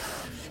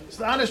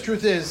So the honest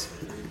truth is,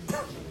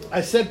 I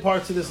said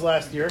parts of this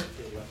last year,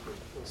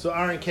 so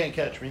Aaron can't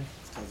catch me.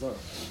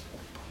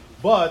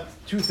 But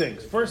two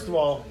things. First of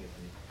all,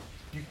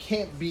 you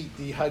can't beat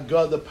the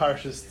Haggadah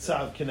Parshas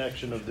Tzav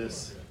connection of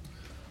this.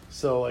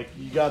 So,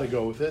 you got to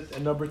go with it.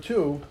 And number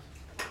two,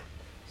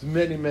 there's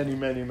many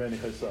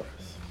Hasafas.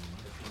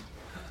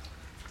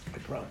 I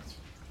promise.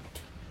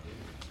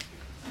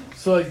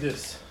 So, like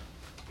this.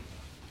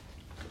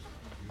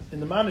 In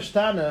the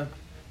Nishtana,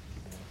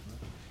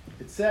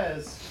 it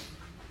says,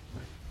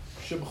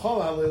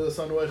 Shebchol haleilas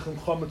anu eichlin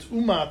chometz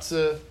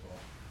umatzah,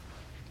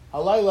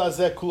 halayla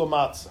zeh kula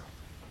matzah.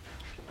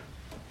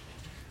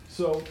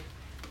 So,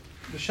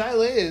 the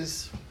shaila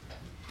is,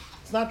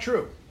 it's not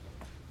true.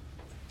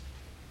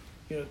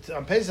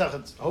 On Pesach,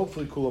 it's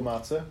hopefully kula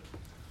matzah,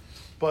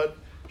 but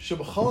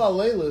Shebchol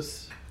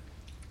haleilas,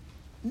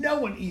 no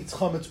one eats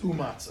chometz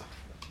umatzah.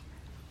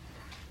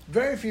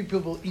 Very few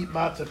people eat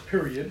matzah,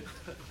 period.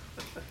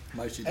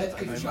 And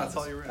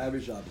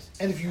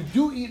if you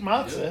do eat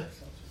matzah,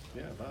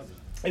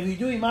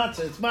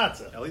 it's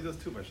matzah. Ellie does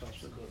too by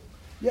Shalosh.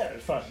 Yeah,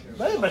 it's fine.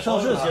 By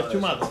Shalosh you have two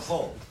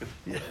matzahs.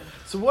 Yeah.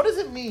 So what does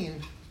it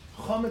mean,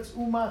 chametz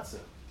umatzah?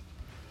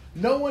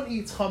 No one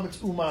eats chametz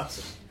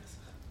umatzah.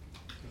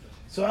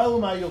 So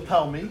Elamai, you'll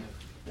tell me,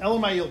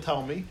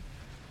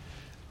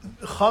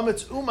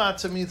 chametz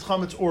umatzah means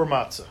chametz or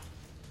matzah.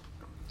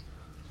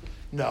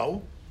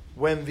 No.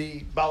 When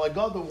the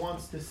Balagada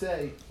wants to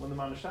say, when the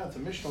Nishtana, it's a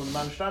Mishnah, when the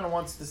Nishtana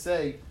wants to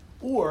say,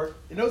 or,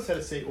 it knows how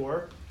to say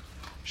or,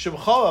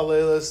 Shebchol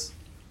haleilas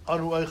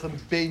anu eichlin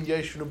bein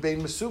yeshvenu bein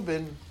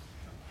mesubin.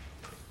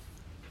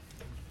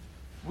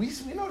 We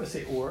know how to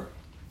say or.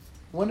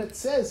 When it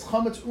says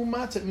chametz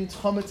umatzah, it means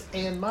chametz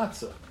and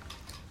matzah.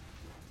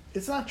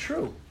 It's not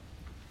true.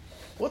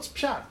 What's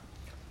pshat?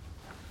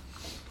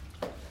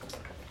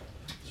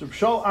 So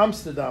B'shal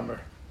Amsterdamer,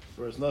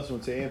 whereas Nassim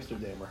would say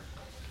Amsterdamer,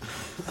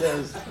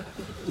 says,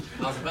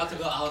 I was about to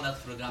go out that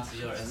for the ganze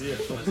Jahr. That's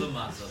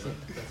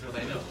what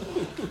I know.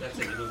 That's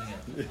it, you're losing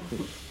it.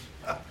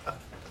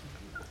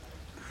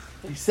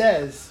 He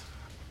says,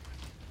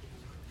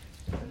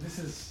 and this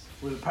is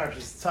where the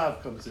Parshas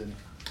Tzav comes in,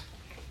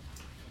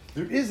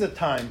 there is a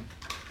time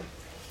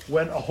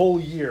when a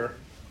whole year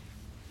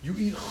you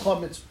eat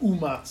chametz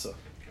umatzah.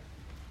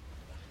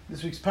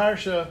 This week's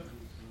parsha,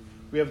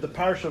 we have the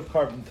parsha of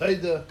Karban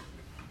Taida,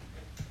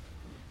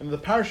 and the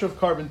parsha of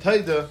Karban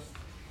Taida,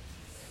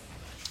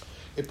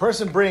 a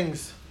person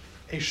brings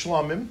a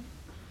shlamim.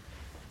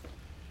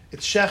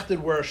 It's shechted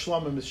where a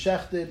shlamim is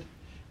shechted,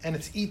 and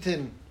it's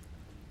eaten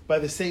by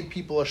the same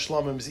people a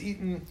shlamim is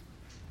eaten.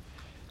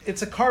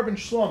 It's a carbon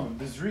shlamim.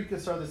 The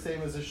zrikas are the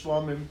same as a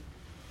shlamim.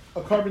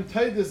 A carbon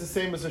taida is the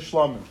same as a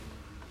shlamim.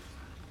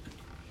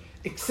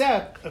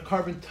 Except a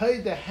carbon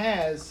taida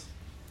has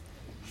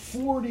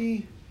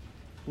 40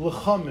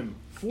 lechamim,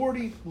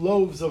 40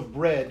 loaves of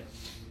bread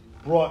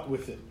brought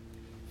with it.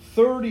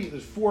 30,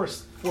 there's four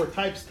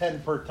types,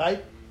 10 per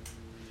type.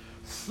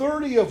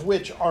 30 of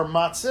which are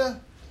matzah,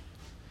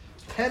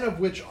 10 of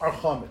which are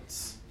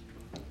chametz.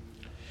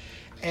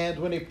 And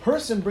when a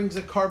person brings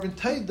a carbon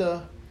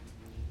taida,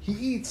 he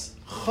eats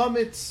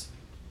chametz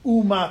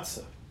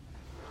umatzah.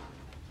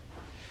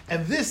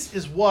 And this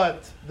is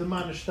what the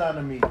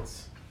Nishtana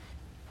means.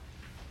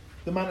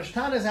 The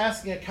Nishtana is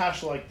asking a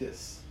kasha like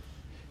this.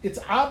 It's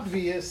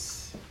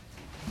obvious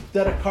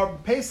that a carbon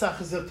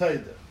pesach is a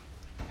taida.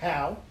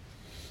 How?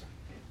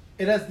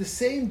 It has the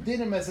same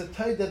dinim as a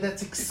taida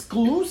that's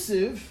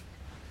exclusive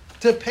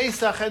to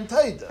Pesach and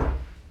taida.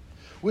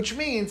 Which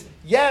means,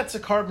 it's a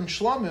carbon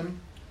shlamim,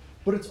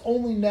 but it's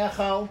only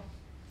nechal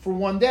for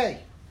one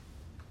day.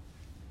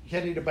 You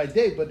can't eat it by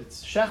day, but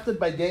it's shechted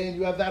by day and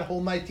you have that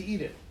whole night to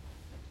eat it.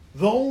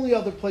 The only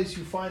other place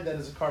you find that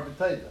is a carbon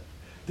taida.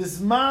 The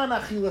zman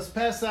achilas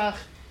Pesach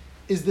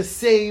is the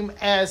same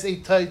as a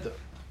taida.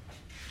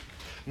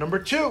 Number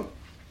two,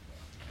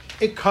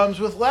 it comes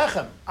with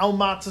lechem. Al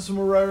matzas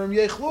u'mararim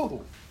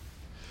yechluhu.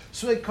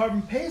 So a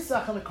carbon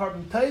pesach and a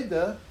carbon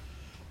taida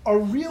are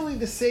really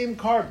the same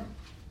carbon.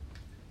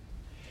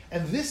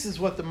 And this is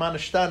what the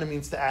Nishtana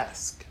means to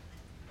ask.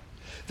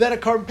 That a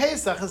carbon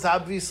pesach is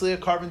obviously a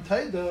carbon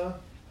taida,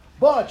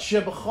 but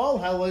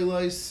shebechol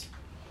haleilas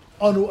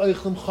anu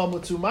eichlin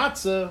chametz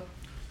umatzah,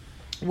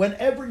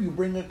 whenever you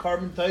bring a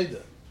carbon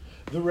taida,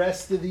 the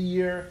rest of the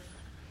year,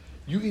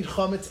 you eat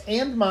chametz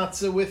and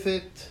matzah with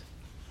it.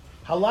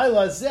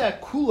 Halayla zeh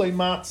kulei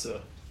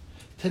matzah.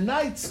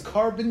 Tonight's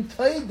carbon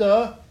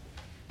taida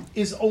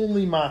is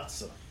only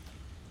matzah.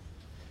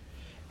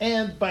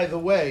 And by the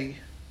way,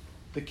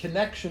 the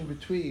connection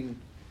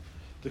between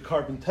the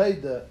carbon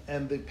taida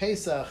and the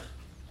Pesach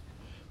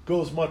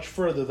goes much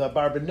further. The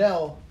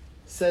Barbanel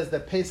says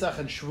that Pesach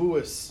and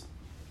Shavuos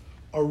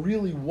are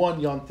really one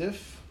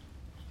yontif,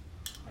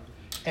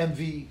 and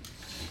the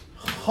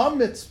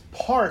chametz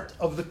part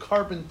of the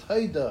carbon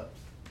taida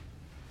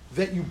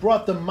that you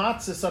brought the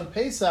matzahs on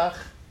Pesach,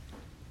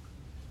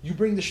 you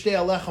bring the shtei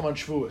alechem on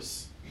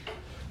Shavuos.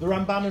 The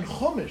Ramban in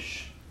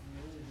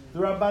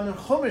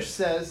Chumash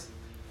says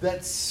that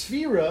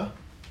Sfira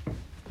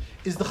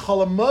is the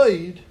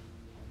chalamoid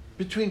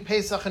between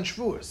Pesach and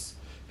Shavuos.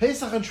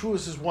 Pesach and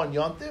Shavuos is one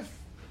Yontif.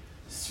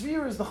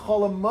 Sfira is the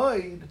Chol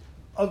HaMoed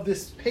of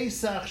this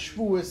Pesach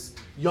Shavuos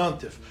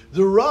Yontif.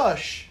 The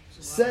Rosh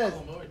said, a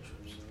lot of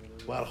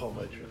Chol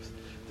HaMoed trips.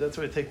 That's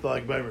why I take the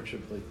Lag-Baimer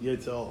trip, like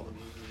Yates all of them.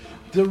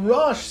 The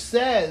Rosh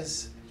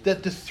says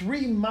that the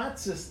three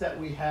matzahs that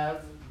we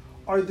have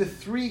are the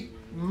three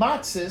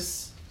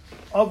matzahs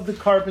of the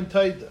Karban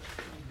Taida.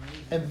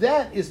 And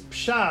that is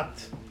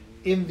pshat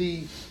in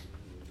the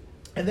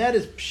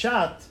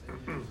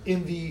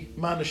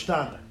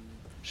Nishtana.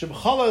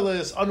 Sheb'chalal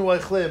is anu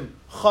eichlim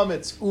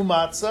chametz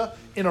umatzah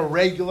in a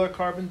regular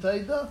Karban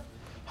Taida.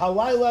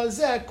 Halayla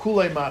zeh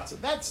kulei matzah.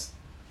 That's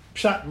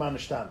pshat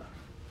Nishtana.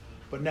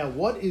 But now,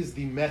 what is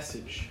the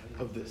message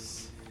of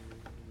this?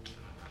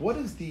 What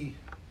does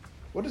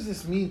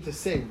this mean to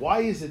say?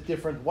 Why is it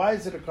different? Why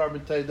is it a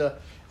Karban Taida?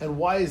 And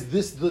why is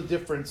this the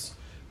difference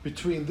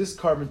between this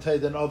Karban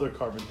Taida and other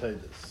Karban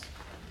Taidas?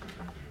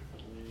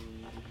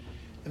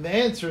 And the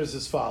answer is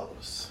as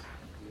follows.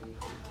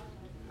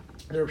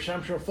 The Rav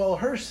Shamshon Raphael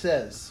Hirsch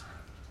says,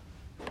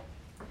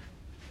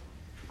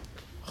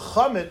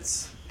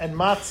 chametz and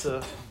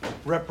matzah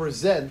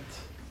represent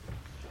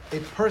a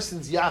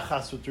person's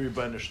yachas with the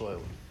Rebbeinu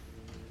Shalom.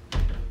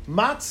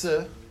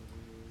 Matzah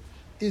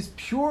is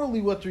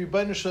purely what the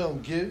Rebbeinu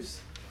Shalom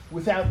gives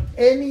without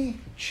any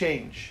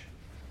change.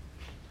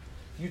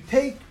 You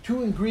take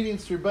two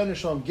ingredients the Rebbeinu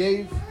Shalom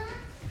gave,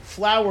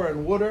 flour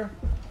and water,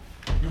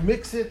 you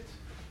mix it,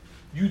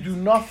 you do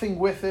nothing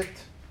with it,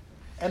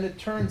 and it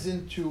turns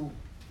into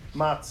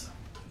matzah.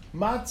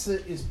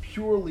 Matzah is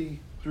purely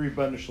the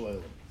Rebbeinu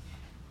Shalom.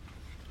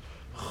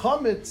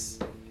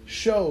 Chametz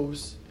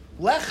shows,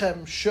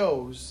 lechem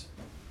shows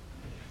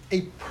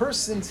a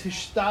person's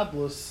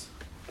hishtadlus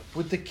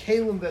with the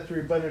kalim that the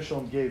Rebbeinu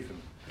Shalom gave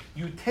him.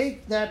 You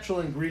take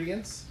natural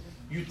ingredients,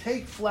 you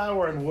take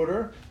flour and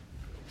water,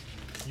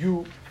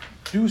 you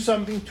do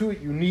something to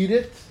it, you knead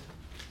it,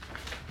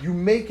 you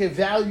make a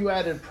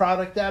value-added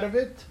product out of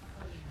it,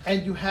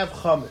 and you have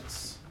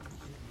chametz.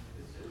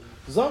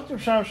 Dr.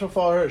 Sham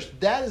Shafal Hirsch,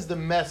 that is the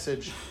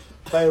message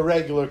by a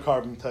regular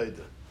Karban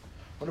Taida.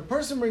 When a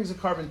person brings a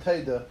Karban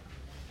Taida,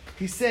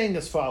 he's saying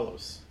as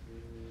follows,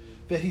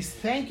 that he's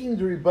thanking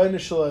the Rebbeinu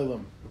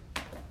Shalom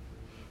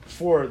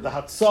for the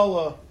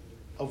Hatzalah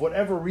of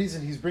whatever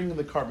reason he's bringing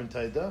the Karban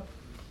Taida,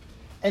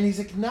 and he's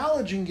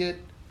acknowledging it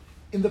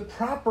in the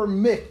proper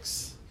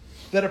mix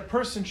that a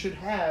person should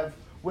have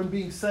when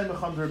being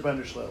Seimach on the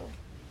Rebbeinu Shalom.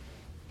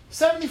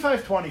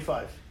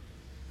 75-25.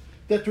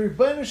 That the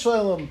Rebbeinu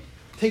Shalom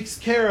takes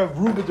care of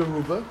Ruba de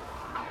Ruba.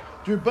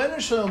 The Rebbeinu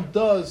Shalom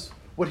does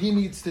what he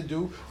needs to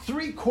do,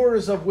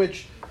 3/4 of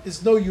which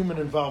is no human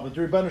involvement.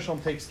 The Rebbeinu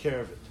Shalom takes care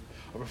of it.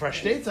 But for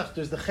Shtetzach,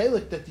 there's the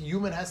chelik that the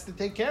human has to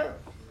take care of.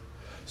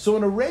 So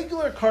in a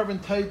regular Karban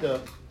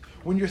Taida,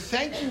 when you're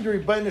thanking the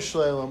Rebbeinu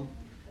Shalom,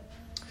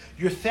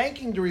 you're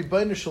thanking the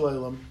Rebbeinu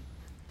Shalom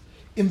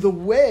in the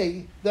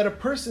way that a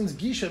person's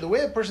gisha, the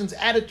way a person's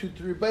attitude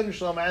to Rebbeinu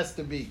Shalom has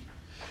to be.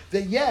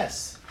 That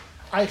yes,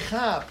 I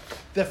have,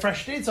 that for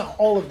Shtetzach,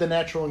 all of the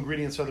natural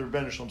ingredients are the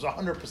Rebbeinu Shalom's,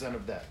 100%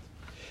 of that.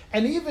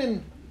 And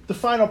even the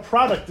final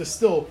product is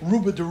still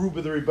Ruba de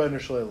Ruba, the Rebbeinu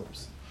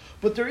Shalom's.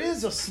 But there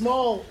is a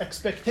small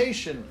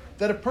expectation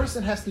that a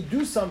person has to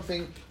do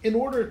something in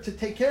order to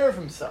take care of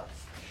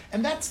himself.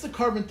 And that's the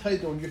Karban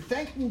Taida. When you're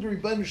thanking the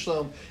Rebbeinu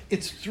Shalom,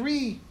 it's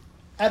 3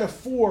 out of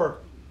 4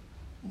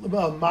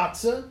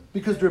 matzah,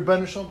 because the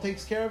Rebbeinu Shalom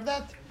takes care of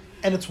that,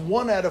 and it's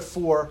 1 out of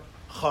 4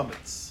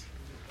 chametz.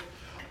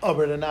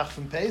 Aber danach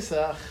from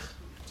Pesach,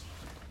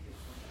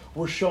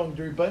 we're showing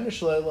the Rebbeinu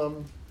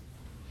Shalom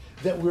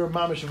that we're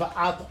mamish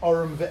va'at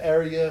aram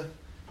ve'eria.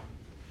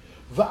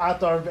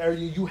 Va'at aram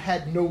ve'eria, you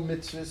had no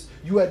mitzvahs,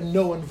 you had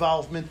no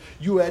involvement,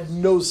 you had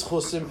no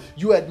schusim,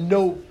 you had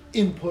no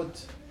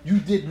input, you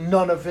did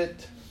none of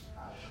it.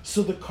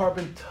 So the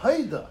Karban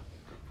Taida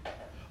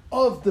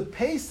of the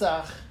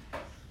Pesach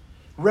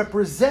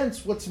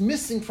represents what's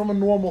missing from a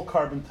normal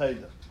Karban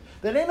Taida.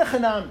 That ain't a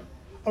chanami.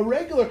 A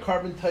regular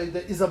Karban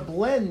Taida is a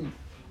blend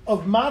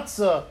of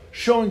matzah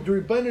showing the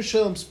Rebbeinu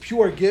Shalom's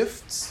pure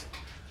gifts,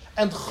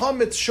 and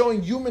chametz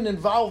showing human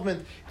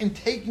involvement in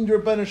taking the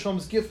Rebbeinu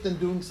Shalom's gift and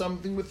doing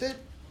something with it.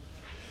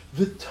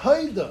 The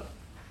Taida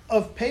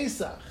of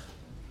Pesach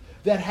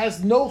that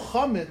has no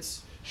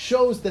chametz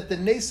shows that the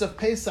Nes of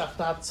Pesach,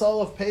 the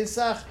Hatzal of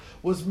Pesach,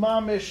 was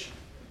mamish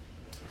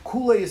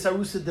kulei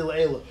yisarusa de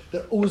le'ela,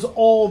 that it was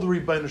all the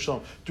Rebbeinu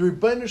Shalom. The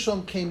Rebbeinu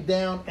Shalom came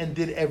down and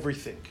did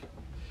everything.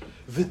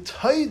 The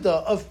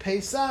Taida of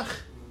Pesach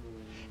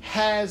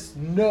has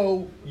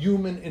no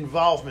human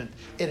involvement.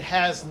 It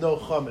has no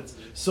chametz.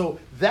 So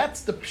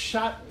that's the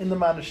pshat in the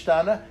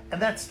Nishtana,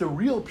 and that's the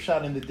real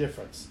pshat in the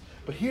difference.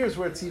 But here's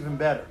where it's even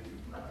better.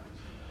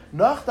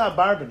 Nachta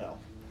Barbanel,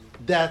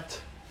 that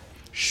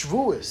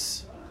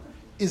Shavuos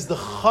is the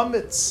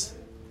chametz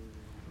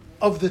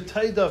of the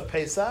Taida of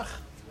Pesach,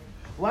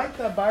 like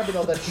that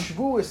Barbanel, that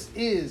Shavuos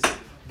is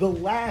the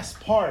last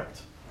part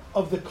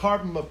of the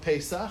Karban of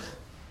Pesach.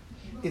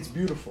 It's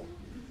beautiful.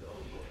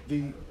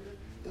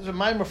 There's a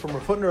mimer from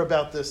Rav Hutner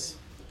about this,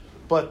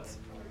 but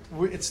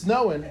it's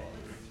known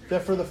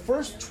that for the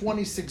first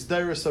 26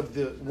 dairas of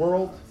the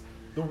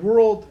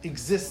world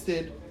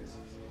existed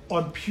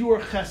on pure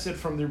chesed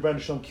from the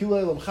Rebbeinu Shalom.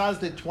 Kilei Lam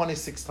Chazdei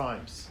 26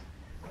 times.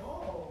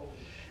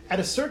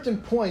 At a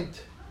certain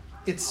point,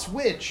 it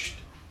switched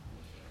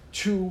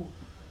to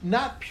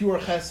not pure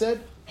chesed.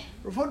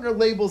 Rav Hutner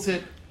labels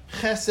it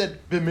chesed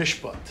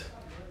b'mishpat.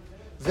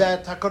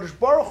 That HaKadosh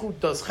Baruch Hu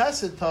does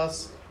chesed to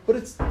us, but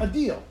it's a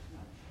deal.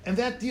 And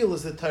that deal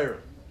is the Torah.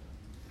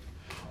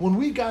 When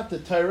we got the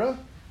Torah,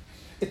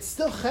 it's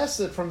still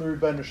chesed from the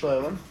Rebbeinu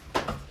Shalom,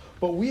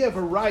 but we have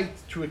a right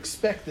to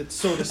expect it,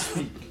 so to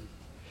speak.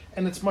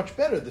 And it's much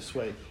better this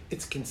way.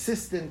 It's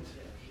consistent.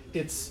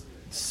 It's,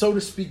 so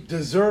to speak,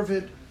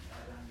 deserved.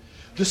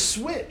 The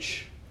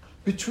switch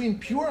between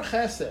pure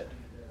chesed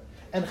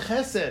and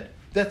chesed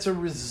that's a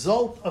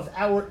result of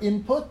our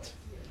input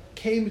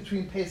came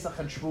between Pesach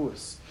and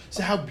Shavuos.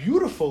 So how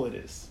beautiful it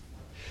is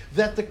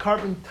that the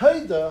carbon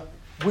taida,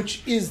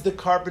 which is the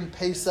carbon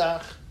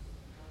Pesach,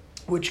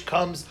 which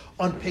comes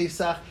on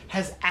Pesach,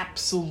 has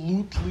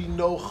absolutely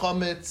no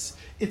chametz.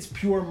 It's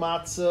pure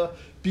matzah,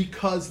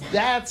 because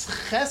that's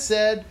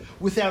chesed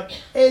without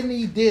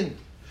any din.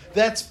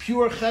 That's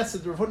pure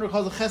chesed. Rav Hutner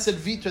calls it chesed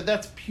vitra.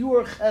 That's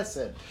pure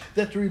chesed.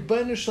 That the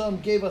Rebbeinu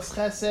Shalom gave us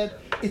chesed,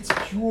 it's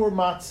pure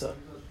matzah.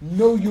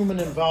 No human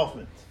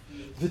involvement.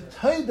 The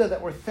taida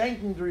that we're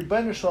thanking the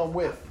Rebbeinu Shalom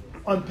with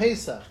on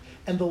Pesach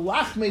and the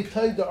lachmei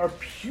taida are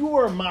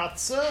pure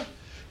matzah,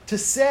 to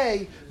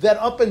say that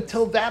up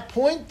until that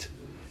point,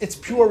 it's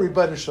pure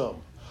Rebbeinu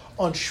Shalom.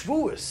 On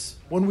Shavuos,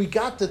 when we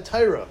got the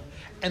Torah,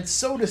 and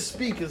so to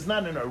speak, is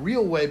not in a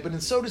real way, but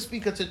in so to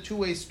speak, it's a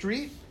two-way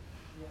street.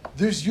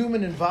 There's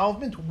human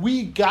involvement.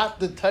 We got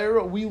the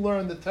Torah. We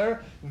learned the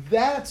Torah.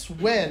 That's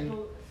when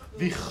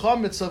the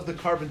chametz of the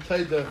carbon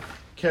taida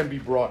can be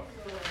brought.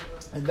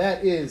 And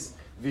that is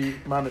the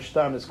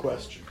Nishtane's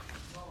question.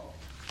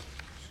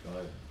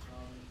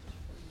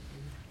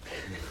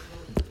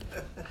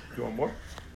 You want more?